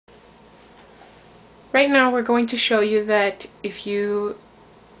Right now we're going to show you that if you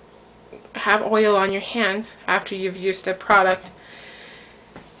have oil on your hands after you've used the product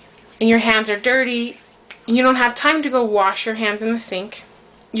and your hands are dirty, you don't have time to go wash your hands in the sink,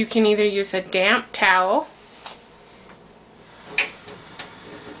 you can either use a damp towel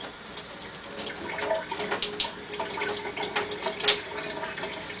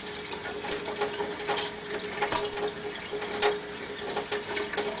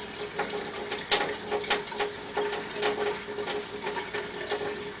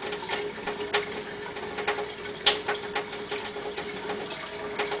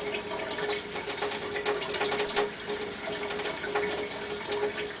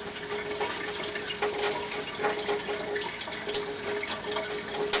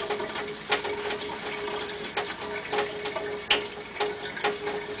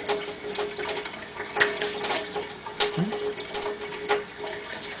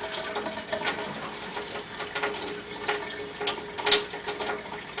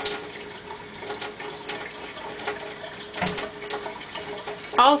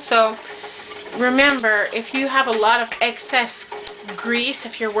Also, remember, if you have a lot of excess grease,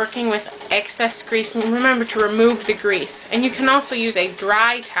 if you're working with excess grease, remember to remove the grease. And you can also use a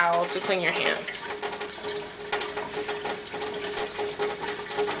dry towel to clean your hands.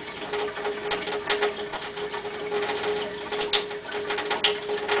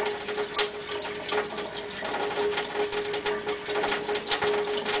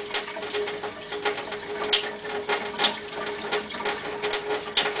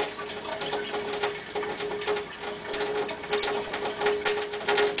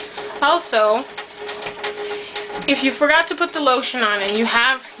 Also, if you forgot to put the lotion on and you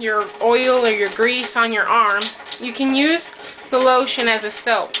have your oil or your grease on your arm, you can use the lotion as a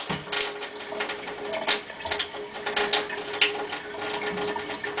soap.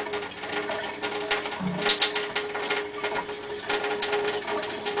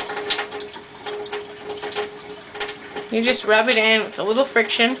 You just rub it in with a little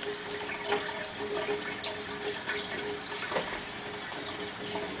friction.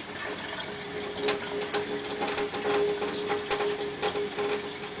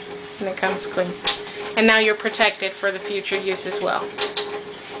 And it comes clean. And now you're protected for the future use as well.